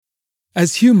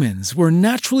As humans, we're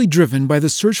naturally driven by the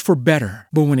search for better.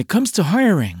 But when it comes to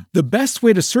hiring, the best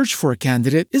way to search for a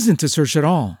candidate isn't to search at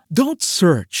all. Don't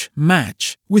search,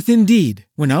 match with Indeed.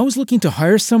 When I was looking to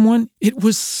hire someone, it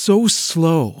was so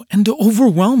slow and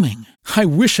overwhelming. I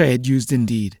wish I had used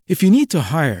Indeed. If you need to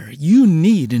hire, you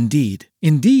need Indeed.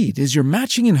 Indeed is your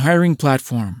matching and hiring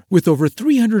platform with over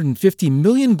 350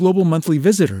 million global monthly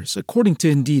visitors, according to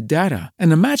Indeed data,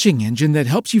 and a matching engine that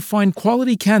helps you find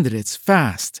quality candidates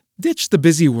fast. Ditch the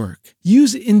busy work.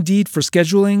 Use Indeed for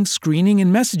scheduling, screening,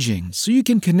 and messaging so you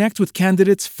can connect with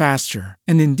candidates faster.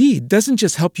 And Indeed doesn't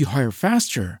just help you hire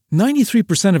faster.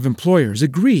 93% of employers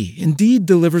agree Indeed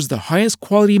delivers the highest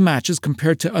quality matches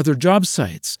compared to other job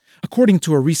sites, according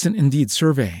to a recent Indeed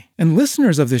survey. And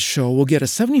listeners of this show will get a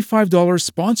 $75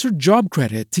 sponsored job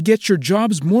credit to get your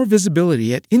jobs more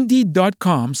visibility at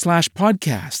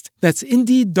Indeed.com/podcast. That's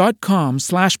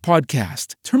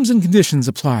Indeed.com/podcast. Terms and conditions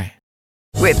apply.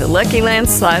 With the Lucky Land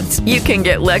Slots, you can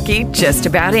get lucky just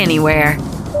about anywhere.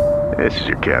 This is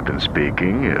your captain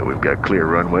speaking. We've got clear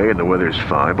runway and the weather's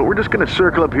fine, but we're just going to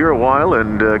circle up here a while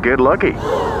and get lucky.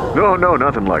 No,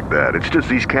 nothing like that. It's just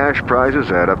these cash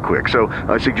prizes add up quick. So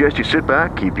I suggest you sit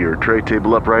back, keep your tray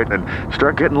table upright, and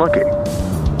start getting lucky.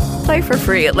 Play for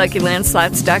free at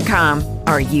LuckyLandSlots.com.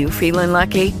 Are you feeling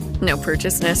lucky? No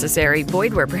purchase necessary.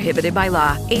 Void where prohibited by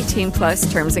law.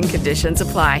 18+ terms and conditions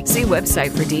apply. See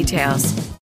website for details.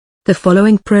 The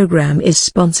following program is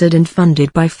sponsored and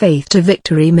funded by Faith to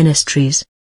Victory Ministries.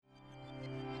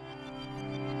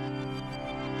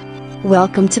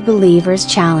 Welcome to Believer's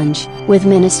Challenge with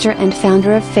minister and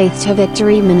founder of Faith to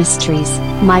Victory Ministries,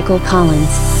 Michael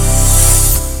Collins.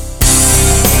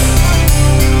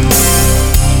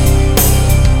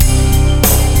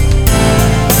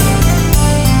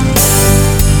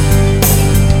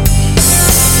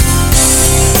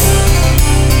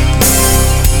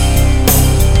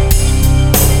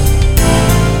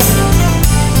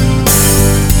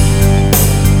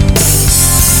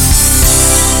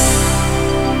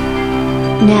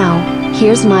 Now,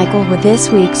 here's Michael with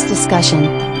this week's discussion.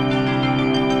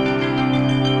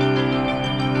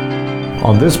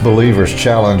 On this Believer's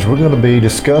Challenge, we're going to be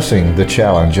discussing the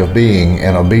challenge of being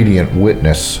an obedient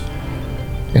witness.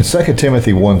 In 2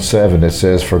 Timothy 1:7 it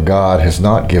says, "For God has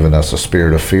not given us a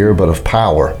spirit of fear, but of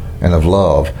power and of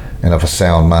love and of a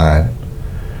sound mind."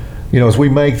 As we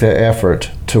make the effort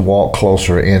to walk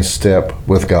closer in step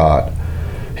with God,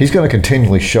 He's going to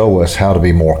continually show us how to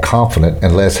be more confident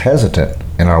and less hesitant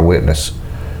in our witness.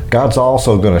 God's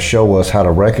also going to show us how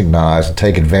to recognize and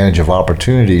take advantage of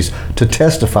opportunities to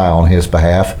testify on His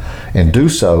behalf and do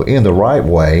so in the right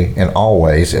way and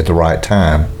always at the right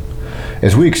time.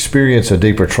 As we experience a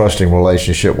deeper trusting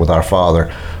relationship with our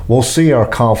Father, we'll see our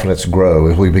confidence grow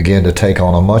as we begin to take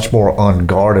on a much more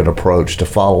unguarded approach to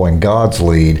following God's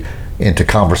lead into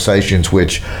conversations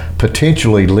which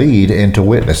potentially lead into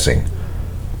witnessing.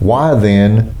 Why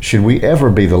then should we ever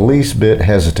be the least bit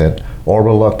hesitant or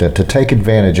reluctant to take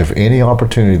advantage of any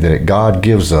opportunity that God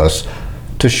gives us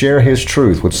to share His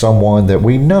truth with someone that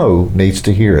we know needs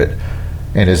to hear it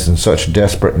and is in such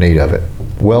desperate need of it?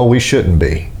 Well, we shouldn't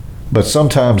be. But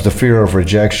sometimes the fear of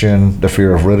rejection, the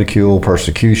fear of ridicule,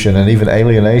 persecution, and even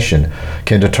alienation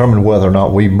can determine whether or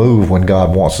not we move when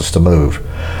God wants us to move.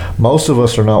 Most of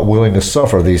us are not willing to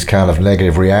suffer these kind of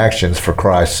negative reactions for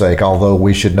Christ's sake, although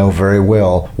we should know very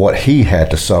well what He had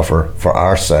to suffer for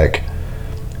our sake.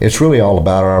 It's really all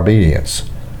about our obedience.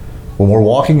 When we're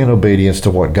walking in obedience to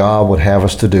what God would have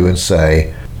us to do and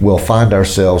say, we'll find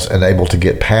ourselves enabled to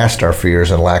get past our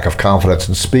fears and lack of confidence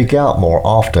and speak out more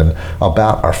often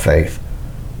about our faith.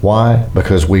 Why?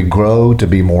 Because we grow to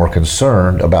be more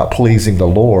concerned about pleasing the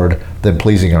Lord than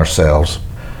pleasing ourselves.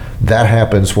 That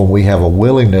happens when we have a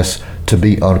willingness to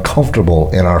be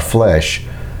uncomfortable in our flesh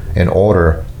in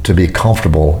order to be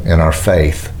comfortable in our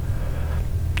faith.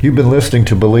 You've been listening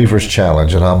to Believer's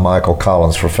Challenge, and I'm Michael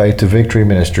Collins for Faith to Victory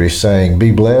Ministries saying,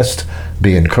 be blessed,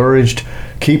 be encouraged,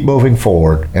 keep moving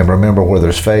forward, and remember, where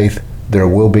there's faith, there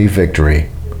will be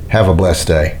victory. Have a blessed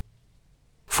day.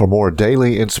 For more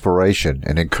daily inspiration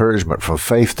and encouragement from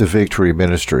Faith to Victory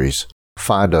Ministries,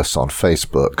 find us on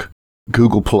Facebook,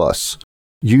 Google+,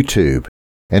 YouTube,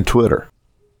 and Twitter.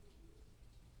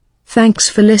 Thanks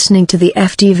for listening to the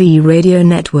FTV Radio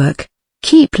Network.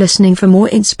 Keep listening for more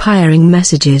inspiring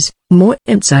messages, more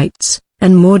insights,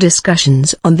 and more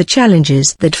discussions on the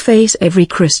challenges that face every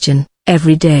Christian,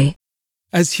 every day.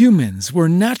 As humans, we're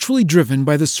naturally driven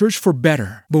by the search for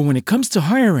better. But when it comes to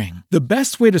hiring, the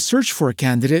best way to search for a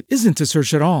candidate isn't to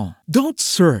search at all. Don't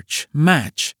search,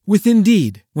 match with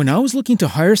Indeed. When I was looking to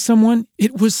hire someone,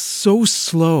 it was so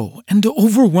slow and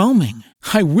overwhelming.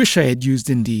 I wish I had used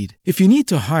Indeed. If you need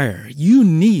to hire, you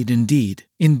need Indeed.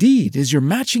 Indeed is your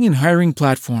matching and hiring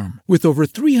platform with over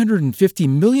 350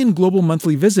 million global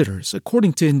monthly visitors,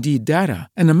 according to Indeed data,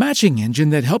 and a matching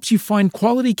engine that helps you find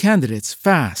quality candidates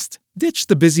fast. Ditch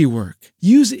the busy work.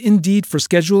 Use Indeed for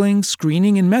scheduling,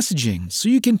 screening, and messaging so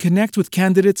you can connect with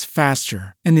candidates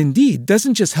faster. And Indeed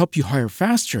doesn't just help you hire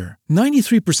faster.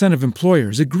 93% of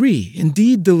employers agree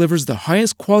Indeed delivers the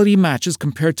highest quality matches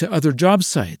compared to other job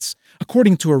sites,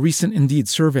 according to a recent Indeed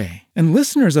survey. And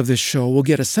listeners of this show will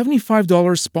get a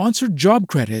 $75 sponsored job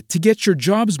credit to get your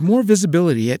jobs more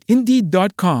visibility at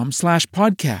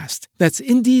Indeed.com/podcast. That's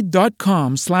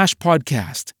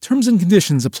Indeed.com/podcast. Terms and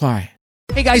conditions apply.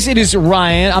 Hey guys, it is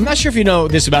Ryan. I'm not sure if you know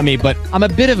this about me, but I'm a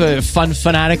bit of a fun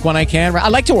fanatic when I can. I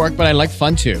like to work, but I like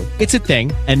fun too. It's a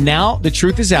thing. And now the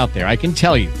truth is out there. I can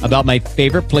tell you about my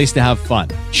favorite place to have fun.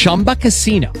 Chumba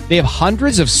Casino. They have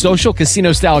hundreds of social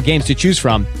casino style games to choose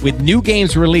from with new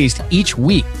games released each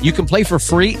week. You can play for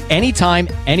free anytime,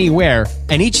 anywhere.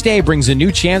 And each day brings a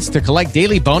new chance to collect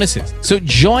daily bonuses. So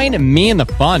join me in the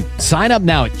fun. Sign up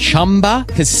now at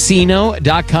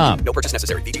ChumbaCasino.com. No purchase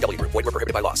necessary. VGW Group. Void where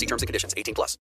prohibited by law. See terms and conditions. 18+.